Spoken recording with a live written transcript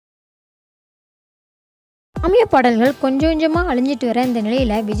கிராமிய பாடல்கள் கொஞ்சம் கொஞ்சமாக அழிஞ்சிட்டு வர இந்த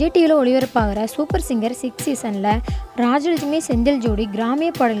நிலையில் விஜய் டிவியில் ஒளிபரப்பாகிற சூப்பர் சிங்கர் 6 சீசனில் ராஜலட்சுமி செந்தில் ஜோடி கிராமிய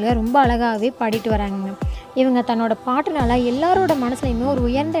பாடல்களை ரொம்ப அழகாகவே பாடிட்டு வராங்க. இவங்க தன்னோட பாட்டுனால எல்லாரோட மனசுலையுமே ஒரு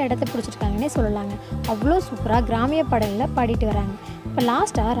உயர்ந்த இடத்த பிடிச்சிருக்காங்கன்னே சொல்லலாங்க. அவ்வளோ சூப்பராக கிராமிய பாடல்களை பாடிட்டு வராங்க. இப்போ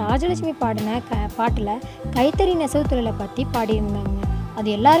லாஸ்ட்டாக ராஜலட்சுமி பாடின பாட்டில் கைத்தறி நெசவு தொழிலை பற்றி பாடியிருந்தாங்க. அது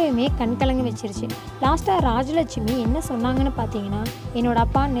எல்லாரையுமே கண்கலங்க வச்சிருச்சு. லாஸ்ட்டாக ராஜலட்சுமி என்ன சொன்னாங்கன்னு பார்த்தீங்கன்னா, என்னோடய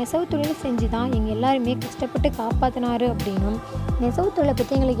அப்பா நெசவு தொழில் செஞ்சு தான் எங்கள் எல்லாருமே கஷ்டப்பட்டு காப்பாற்றினாரு அப்படின்னும், நெசவு தொழிலை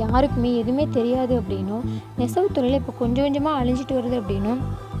பற்றி எங்களுக்கு யாருக்குமே எதுவுமே தெரியாது அப்படின்னும், நெசவு தொழில் இப்போ கொஞ்சம் கொஞ்சமாக அழிஞ்சிட்டு வருது அப்படின்னும்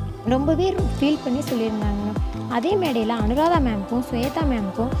ரொம்பவே ஃபீல் பண்ணி சொல்லியிருந்தாங்க. அதே மேடையில் அனுராதா மேம்க்கும் ஸ்வேதா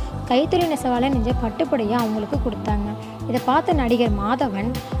மேம்க்கும் கைத்தறி நெசவால் நெஞ்ச பட்டுப்படையை அவங்களுக்கு கொடுத்தாங்க. இதை பார்த்த நடிகர் மாதவன்,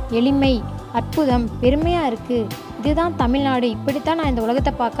 எளிமை, அற்புதம், பெருமையாக இருக்குது, இதுதான் தமிழ்நாடு, இப்படித்தான் நான் இந்த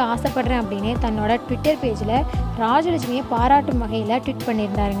உலகத்தை பார்க்க ஆசைப்பட்றேன் அப்படின்னு தன்னோட ட்விட்டர் பேஜில் ராஜலட்சுமியை பாராட்டும் வகையில் ட்வீட்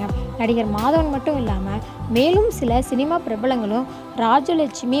பண்ணியிருந்தாருங்க. நடிகர் மாதவன் மட்டும் இல்லாமல் மேலும் சில சினிமா பிரபலங்களும்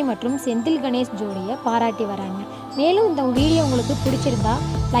ராஜலட்சுமி மற்றும் செந்தில் கணேஷ் ஜோடியை பாராட்டி வராங்க. மேலும் இந்த வீடியோ உங்களுக்கு பிடிச்சிருந்தா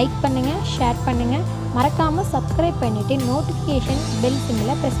லைக் பண்ணுங்கள், ஷேர் பண்ணுங்கள், மறக்காமல் சப்ஸ்கிரைப் பண்ணிவிட்டு நோட்டிஃபிகேஷன் பெல்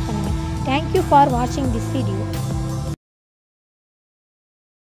சிம்பிளை ப்ரெஸ் பண்ணுங்கள். தேங்க்யூ ஃபார் வாட்சிங் திஸ் வீடியோ.